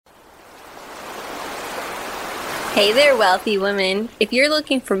Hey there, wealthy women. If you're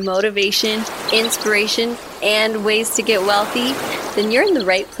looking for motivation, inspiration, and ways to get wealthy, then you're in the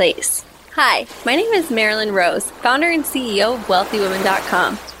right place. Hi, my name is Marilyn Rose, founder and CEO of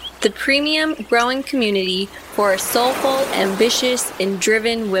WealthyWomen.com, the premium growing community for soulful, ambitious, and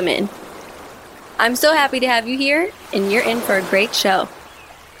driven women. I'm so happy to have you here, and you're in for a great show.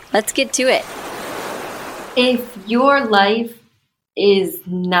 Let's get to it. If your life is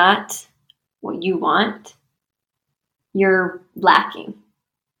not what you want, you're lacking.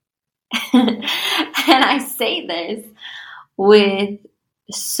 And I say this with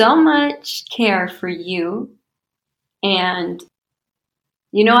so much care for you. And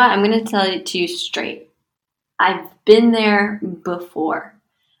you know what? I'm going to tell it to you straight. I've been there before.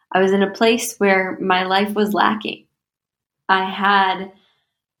 I was in a place where my life was lacking. I had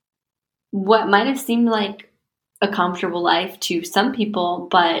what might have seemed like a comfortable life to some people,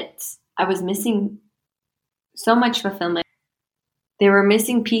 but I was missing so much fulfillment. There were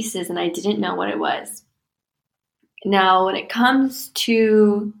missing pieces and I didn't know what it was. Now, when it comes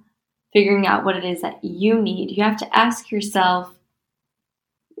to figuring out what it is that you need, you have to ask yourself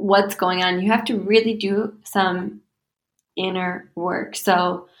what's going on. You have to really do some inner work.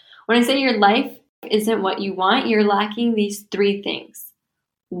 So when I say your life isn't what you want, you're lacking these 3 things.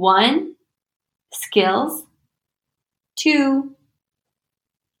 1, skills. 2,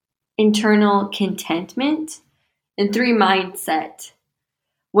 internal contentment. And 3, mindset.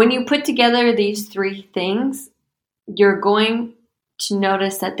 When you put together these 3 things, you're going to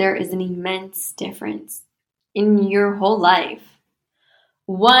notice that there is an immense difference in your whole life.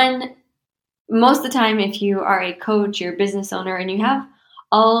 1, most of the time, if you are a coach, you're a business owner, and you have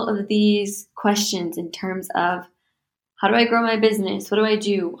all of these questions in terms of how do I grow my business? What do I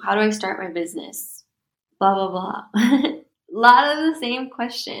do? How do I start my business? Blah, blah, blah. A lot of the same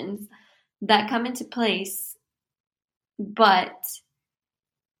questions that come into place. But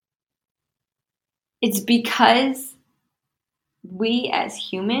it's because we as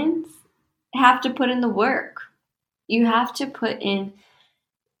humans have to put in the work. You have to put in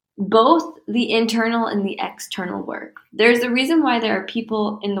both the internal and the external work. There's a reason why there are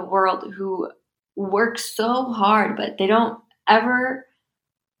people in the world who work so hard, but they don't ever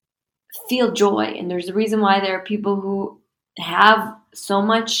feel joy. And there's a reason why there are people who have so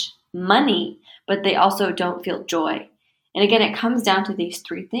much money, but they also don't feel joy. And again, it comes down to these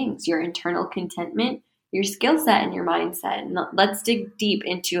 3 things: your internal contentment, your skill set, and your mindset. And let's dig deep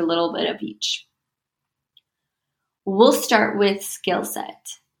into a little bit of each. We'll start with skill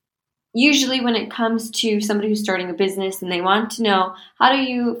set. Usually when it comes to somebody who's starting a business and they want to know, how do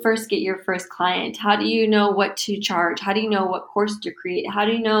you first get your first client? How do you know what to charge? How do you know what course to create? How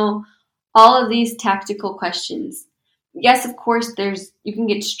do you know all of these tactical questions? Yes, of course, you can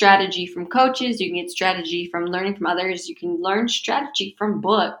get strategy from coaches, you can get strategy from learning from others, you can learn strategy from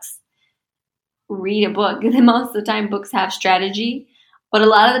books. Read a book. Most of the time books have strategy, but a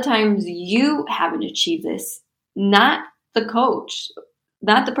lot of the times you haven't achieved this, not the coach,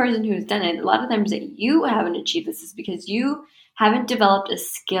 not the person who's done it. A lot of times that you haven't achieved this is because you haven't developed a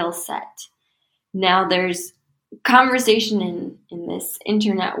skill set. Now there's conversation in this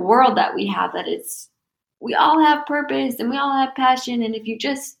internet world that we have that we all have purpose and we all have passion. And if you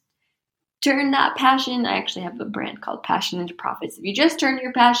just turn that passion, I actually have a brand called Passion into Profits. If you just turn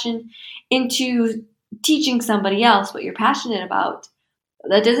your passion into teaching somebody else what you're passionate about,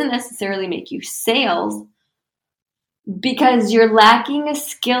 that doesn't necessarily make you sales because you're lacking a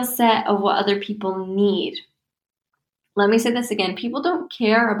skill set of what other people need. Let me say this again. People don't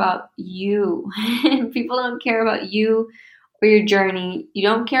care about you. People don't care about you or your journey. You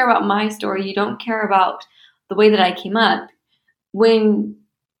don't care about my story. You don't care about the way that I came up. When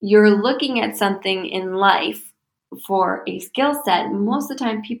you're looking at something in life for a skill set, most of the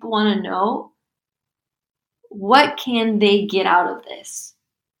time people want to know, what can they get out of this?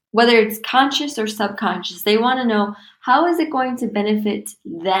 Whether it's conscious or subconscious, they want to know, how is it going to benefit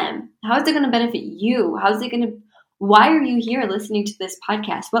them? How is it going to benefit you? Why are you here listening to this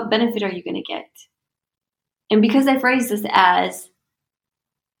podcast? What benefit are you going to get? And because I phrase this as,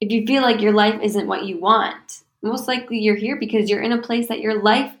 if you feel like your life isn't what you want, most likely you're here because you're in a place that your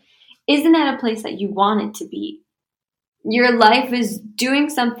life isn't at a place that you want it to be. Your life is doing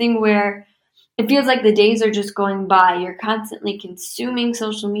something where it feels like the days are just going by. You're constantly consuming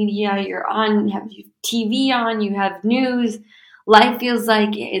social media. You have TV on, you have news. Life feels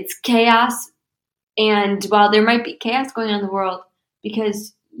like it's chaos. And while there might be chaos going on in the world,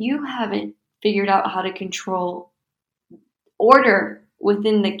 because you haven't figured out how to control order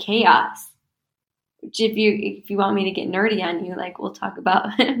within the chaos, which if you want me to get nerdy on you, like we'll talk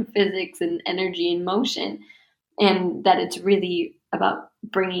about physics and energy and motion. and that it's really about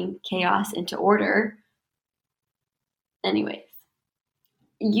bringing chaos into order. Anyways,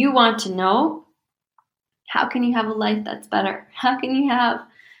 you want to know, how can you have a life that's better? How can you have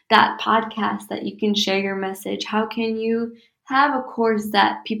that podcast that you can share your message? How can you have a course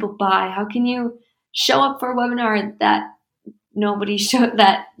that people buy? How can you show up for a webinar that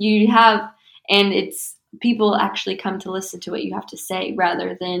that you have, and it's people actually come to listen to what you have to say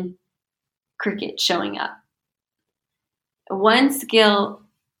rather than crickets showing up? One skill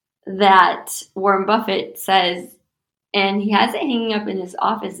that Warren Buffett says, and he has it hanging up in his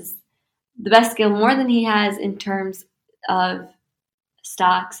office, is the best skill, more than he has in terms of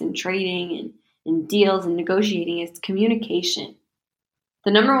stocks and trading and deals and negotiating, is communication.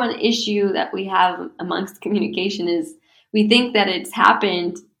 The number one issue that we have amongst communication is we think that it's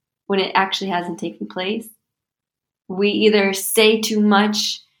happened when it actually hasn't taken place. We either say too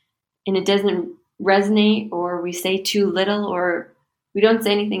much and it doesn't resonate, or we say too little, or we don't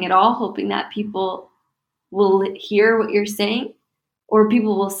say anything at all, hoping that people will hear what you're saying or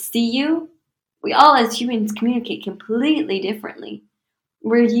people will see you. We all as humans communicate completely differently.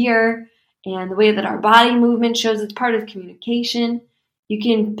 We're here, and the way that our body movement shows it's part of communication. You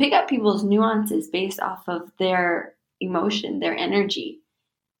can pick up people's nuances based off of their emotion, their energy.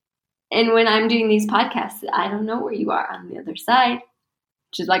 And when I'm doing these podcasts, I don't know where you are on the other side,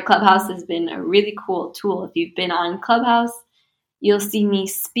 which is why Clubhouse has been a really cool tool. If you've been on Clubhouse, you'll see me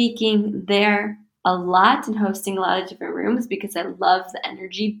speaking there a lot and hosting a lot of different rooms because I love the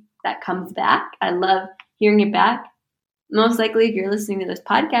energy that comes back. I love hearing it back. Most likely, if you're listening to this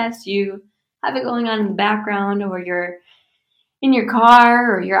podcast, you have it going on in the background, or you're in your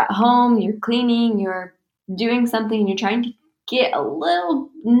car, or you're at home, you're cleaning, you're doing something, and you're trying to get a little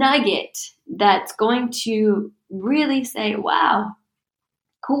nugget that's going to really say, wow,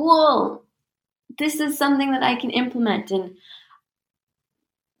 cool, this is something that I can implement. And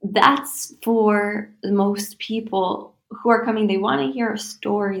that's for most people who are coming. They want to hear a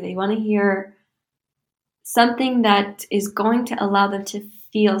story. They want to hear something that is going to allow them to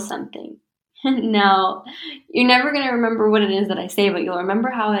feel something. Now, you're never going to remember what it is that I say, but you'll remember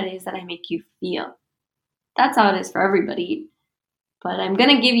how it is that I make you feel. That's how it is for everybody. But I'm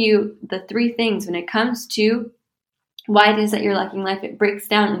going to give you the 3 things when it comes to why it is that you're lacking life. It breaks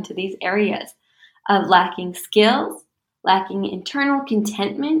down into these areas of lacking skills, lacking internal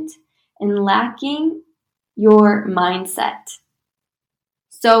contentment, and lacking your mindset.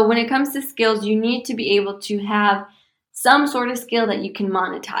 So when it comes to skills, you need to be able to have some sort of skill that you can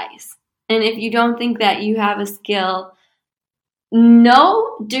monetize. And if you don't think that you have a skill,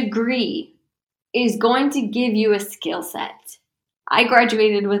 no degree is going to give you a skill set. I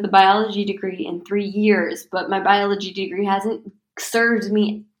graduated with a biology degree in 3 years, but my biology degree hasn't served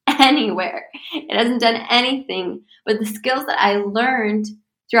me anywhere. It hasn't done anything. But the skills that I learned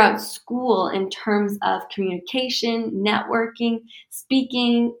throughout school in terms of communication, networking,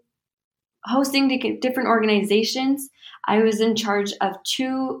 speaking, hosting different organizations. I was in charge of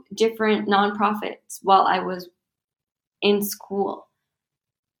 2 different nonprofits while I was in school.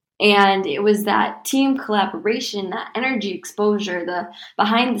 And it was that team collaboration, that energy exposure, the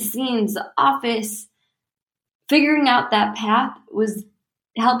behind the scenes, the office, figuring out that path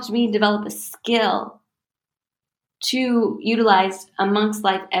helped me develop a skill to utilize amongst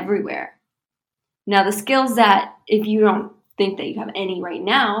life everywhere. Now, the skills that, if you don't think that you have any right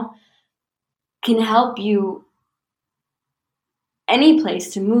now, can help you any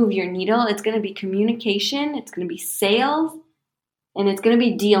place to move your needle. It's going to be communication, it's going to be sales, and it's going to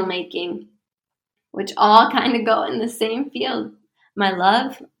be deal making, which all kind of go in the same field. My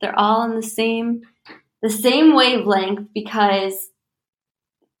love, they're all in the same wavelength, because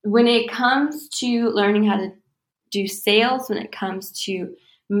when it comes to learning how to do sales, when it comes to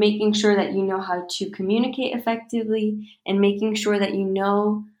making sure that you know how to communicate effectively and making sure that you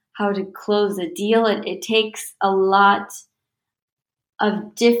know how to close a deal, it takes a lot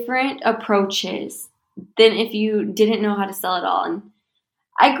of different approaches than if you didn't know how to sell at all. And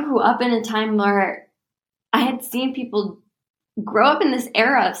I grew up in a time where I had seen people grow up in this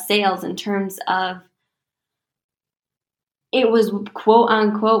era of sales in terms of it was quote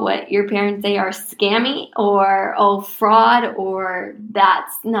unquote what your parents say are scammy or fraud or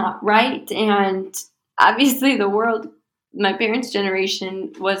that's not right. And obviously the world, my parents'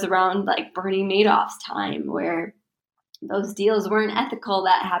 generation was around like Bernie Madoff's time where those deals weren't ethical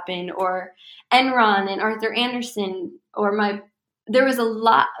that happened, or Enron and Arthur Andersen, there was a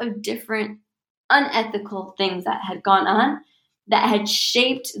lot of different unethical things that had gone on that had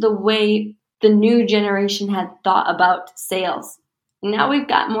shaped the way the new generation had thought about sales. Now we've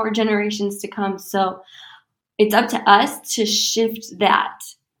got more generations to come. So it's up to us to shift that,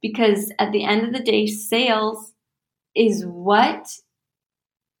 because at the end of the day, sales is what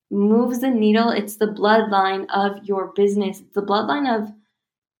moves the needle. It's the bloodline of your business. It's the bloodline of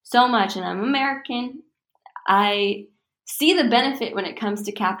so much. And I'm American. I see the benefit when it comes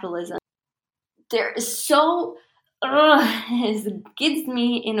to capitalism. There is so, it gets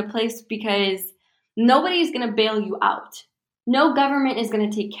me in a place because nobody's going to bail you out. No government is going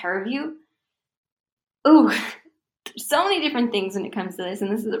to take care of you. Ooh, so many different things when it comes to this.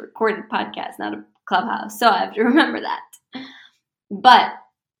 And this is a recorded podcast, not a Clubhouse. So I have to remember that. But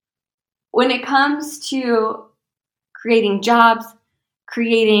when it comes to creating jobs,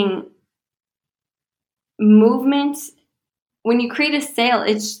 creating movements, when you create a sale,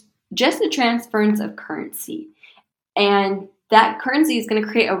 it's just a transference of currency. And that currency is going to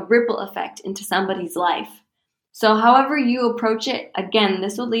create a ripple effect into somebody's life. So however you approach it, again,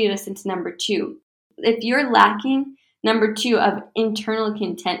 this will lead us into number 2. If you're lacking number 2 of internal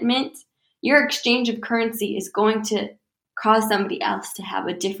contentment, your exchange of currency is going to cause somebody else to have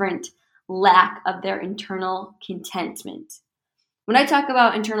a different lack of their internal contentment. When I talk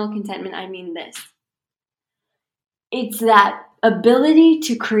about internal contentment, I mean this. It's that ability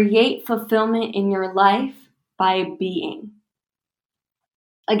to create fulfillment in your life by being.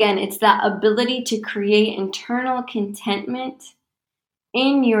 Again, it's that ability to create internal contentment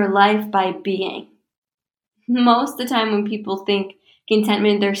in your life by being. Most of the time when people think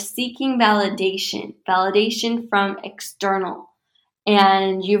contentment, they're seeking validation from external.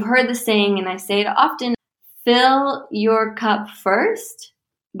 And you've heard the saying, and I say it often, fill your cup first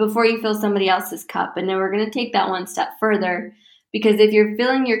before you fill somebody else's cup. And then we're going to take that one step further, because if you're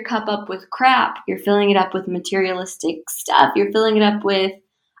filling your cup up with crap, you're filling it up with materialistic stuff, you're filling it up with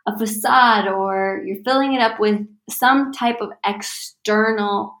a facade, or you're filling it up with some type of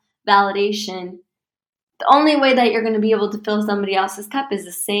external validation, the only way that you're going to be able to fill somebody else's cup is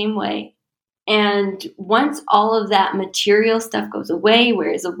the same way. And once all of that material stuff goes away,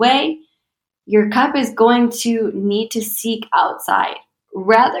 wears away, your cup is going to need to seek outside,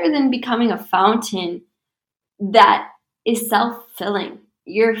 rather than becoming a fountain that is self-filling.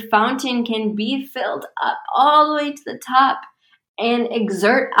 Your fountain can be filled up all the way to the top and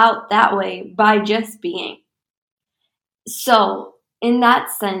exert out that way by just being. So, in that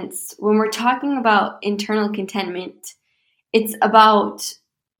sense, when we're talking about internal contentment, it's about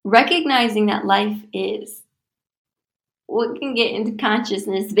recognizing that life is. We can get into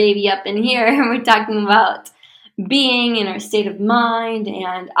consciousness, baby, up in here, and we're talking about being in our state of mind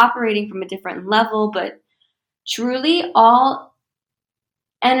and operating from a different level, but truly all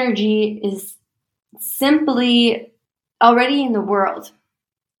energy is simply already in the world,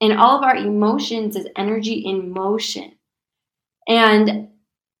 and all of our emotions is energy in motion. And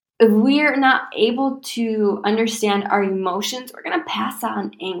if we're not able to understand our emotions, we're going to pass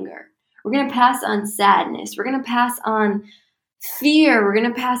on anger. We're going to pass on sadness. We're going to pass on fear. We're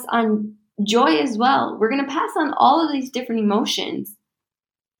going to pass on joy as well. We're going to pass on all of these different emotions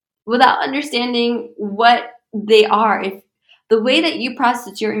without understanding what they are. If the way that you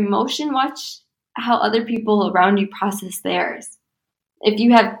process your emotion, watch how other people around you process theirs. If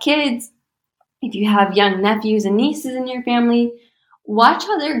you have kids, if you have young nephews and nieces in your family, watch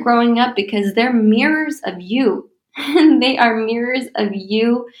how they're growing up, because they're mirrors of you. They are mirrors of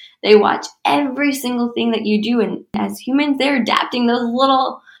you. They watch every single thing that you do. And as humans, they're adapting. Those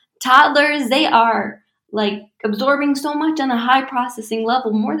little toddlers, they are like absorbing so much on a high processing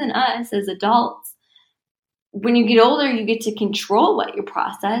level, more than us as adults. When you get older, you get to control what you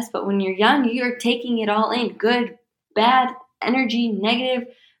process. But when you're young, you're taking it all in. Good, bad, energy, negative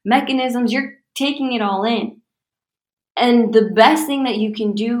mechanisms. You're taking it all in. And the best thing that you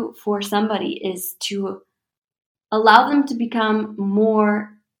can do for somebody is to allow them to become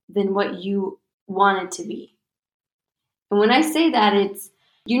more than what you wanted to be. And when I say that, it's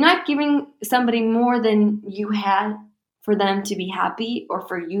you're not giving somebody more than you had for them to be happy or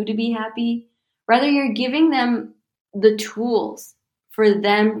for you to be happy. Rather, you're giving them the tools for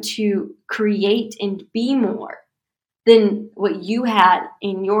them to create and be more than what you had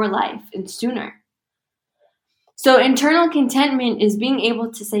in your life and sooner. So internal contentment is being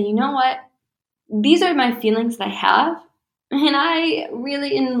able to say, you know what? These are my feelings that I have, and I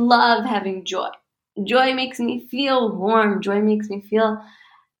really love having joy. Joy makes me feel warm. Joy makes me feel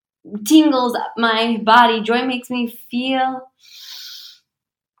tingles up my body. Joy makes me feel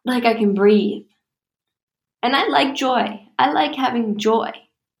like I can breathe. And I like joy. I like having joy.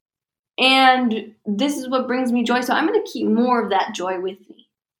 And this is what brings me joy. So I'm going to keep more of that joy with me.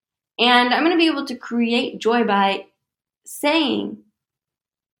 And I'm going to be able to create joy by saying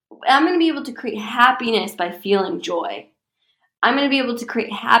I'm going to be able to create happiness by feeling joy. I'm going to be able to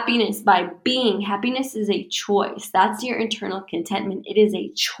create happiness by being. Happiness is a choice. That's your internal contentment. It is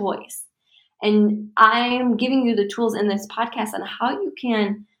a choice. And I am giving you the tools in this podcast on how you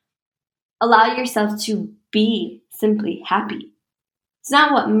can allow yourself to be simply happy. It's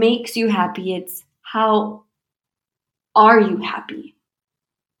not what makes you happy. It's how are you happy?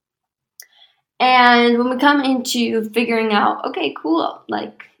 And when we come into figuring out, okay, cool,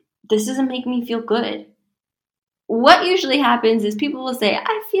 like this doesn't make me feel good. What usually happens is people will say,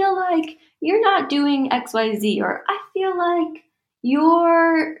 I feel like you're not doing XYZ, or I feel like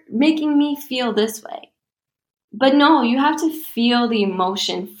you're making me feel this way. But no, you have to feel the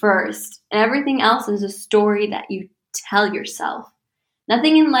emotion first. And everything else is a story that you tell yourself.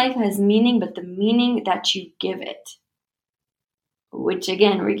 Nothing in life has meaning but the meaning that you give it. Which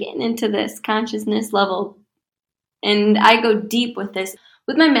again, we're getting into this consciousness level. And I go deep with this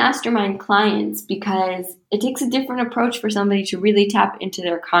with my mastermind clients because it takes a different approach for somebody to really tap into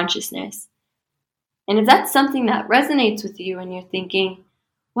their consciousness. And if that's something that resonates with you and you're thinking,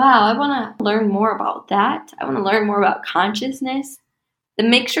 wow, I want to learn more about that, I want to learn more about consciousness, then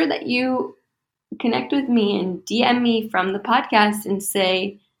make sure that you connect with me and DM me from the podcast and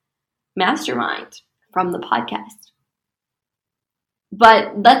say, mastermind from the podcast.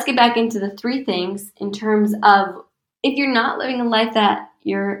 But let's get back into the 3 things in terms of if you're not living a life that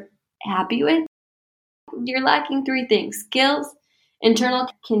you're happy with, you're lacking 3 things: skills, internal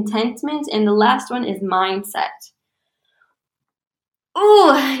contentment, and the last one is mindset.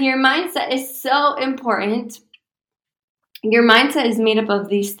 Ooh, your mindset is so important. Your mindset is made up of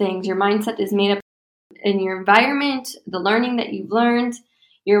these things. Your mindset is made up in your environment, the learning that you've learned.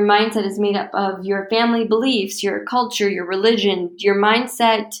 Your mindset is made up of your family beliefs, your culture, your religion. Your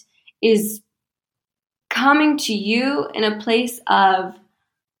mindset is coming to you in a place of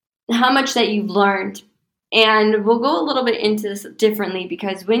how much that you've learned. And we'll go a little bit into this differently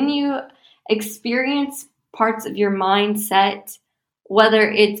because when you experience parts of your mindset, whether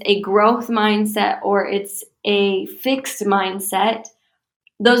it's a growth mindset or it's a fixed mindset,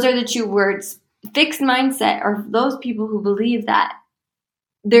 those are the 2 words. Fixed mindset are those people who believe that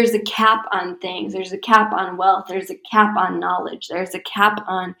there's a cap on things. There's a cap on wealth. There's a cap on knowledge. There's a cap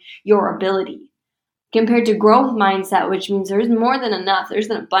on your ability. Compared to growth mindset, which means there's more than enough. There's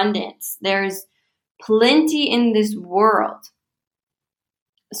an abundance. There's plenty in this world.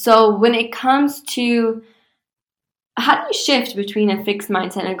 So when it comes to how do you shift between a fixed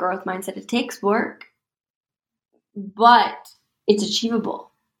mindset and a growth mindset, it takes work, but it's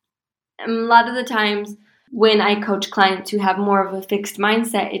achievable. And a lot of the times when I coach clients who have more of a fixed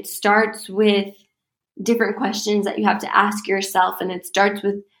mindset, it starts with different questions that you have to ask yourself. And it starts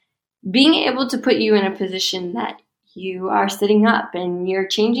with being able to put you in a position that you are sitting up and you're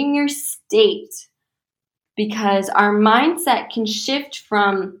changing your state, because our mindset can shift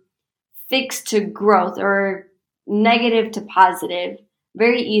from fixed to growth or negative to positive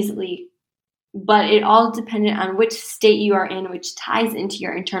very easily. But it all dependent on which state you are in, which ties into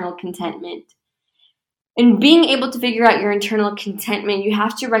your internal contentment. And being able to figure out your internal contentment, you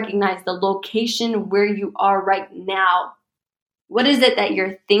have to recognize the location where you are right now. What is it that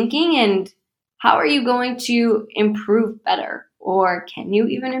you're thinking, and how are you going to improve better? Or can you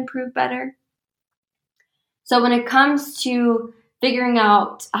even improve better? So when it comes to figuring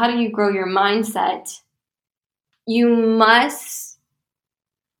out how do you grow your mindset, you must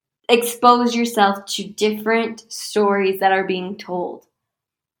expose yourself to different stories that are being told.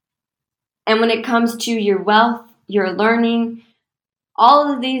 And when it comes to your wealth, your learning,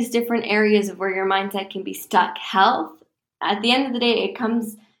 all of these different areas of where your mindset can be stuck, health, at the end of the day, it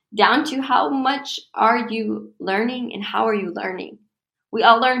comes down to how much are you learning and how are you learning. We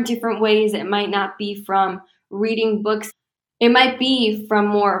all learn different ways. It might not be from reading books. It might be from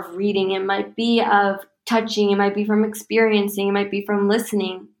more of reading. It might be of touching. It might be from experiencing. It might be from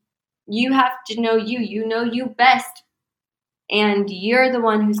listening. You have to know you. You know you best. And you're the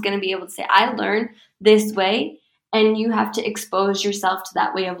one who's going to be able to say, I learned this way. And you have to expose yourself to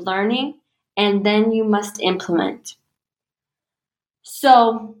that way of learning. And then you must implement.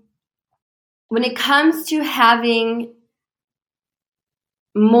 So when it comes to having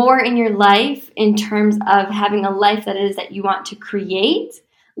more in your life in terms of having a life that is that you want to create,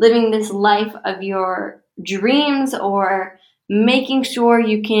 living this life of your dreams, or making sure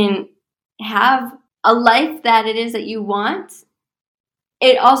you can have a life that it is that you want,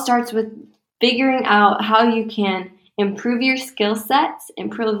 it all starts with figuring out how you can improve your skill sets,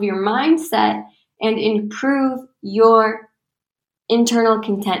 improve your mindset, and improve your internal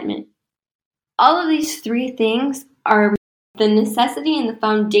contentment. All of these 3 things are the necessity and the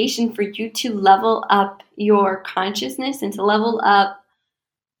foundation for you to level up your consciousness and to level up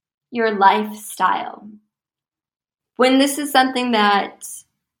your lifestyle. When this is something that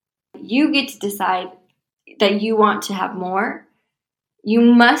you get to decide that you want to have more, you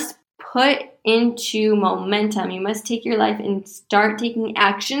must put into momentum. You must take your life and start taking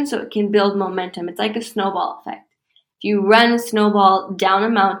action so it can build momentum. It's like a snowball effect. If you run a snowball down a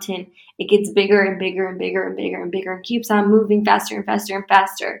mountain, it gets bigger and bigger and bigger and bigger and bigger and keeps on moving faster and faster and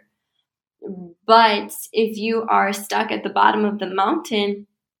faster. But if you are stuck at the bottom of the mountain,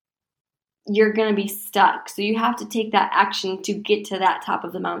 you're going to be stuck. So you have to take that action to get to that top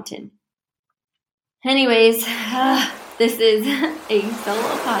of the mountain. Anyways, this is a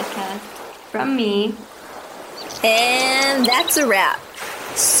solo podcast from me. And that's a wrap.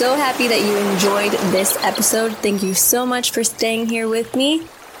 So happy that you enjoyed this episode. Thank you so much for staying here with me.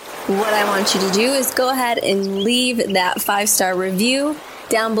 What I want you to do is go ahead and leave that 5-star review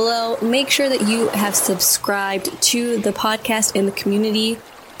down below. Make sure that you have subscribed to the podcast and the community.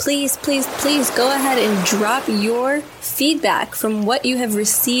 Please, please, please go ahead and drop your feedback from what you have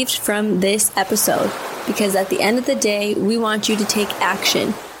received from this episode. Because at the end of the day, we want you to take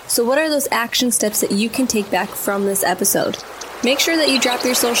action. So what are those action steps that you can take back from this episode? Make sure that you drop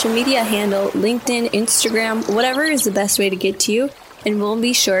your social media handle, LinkedIn, Instagram, whatever is the best way to get to you. And we'll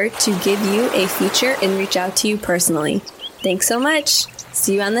be sure to give you a feature and reach out to you personally. Thanks so much.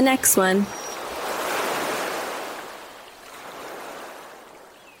 See you on the next one.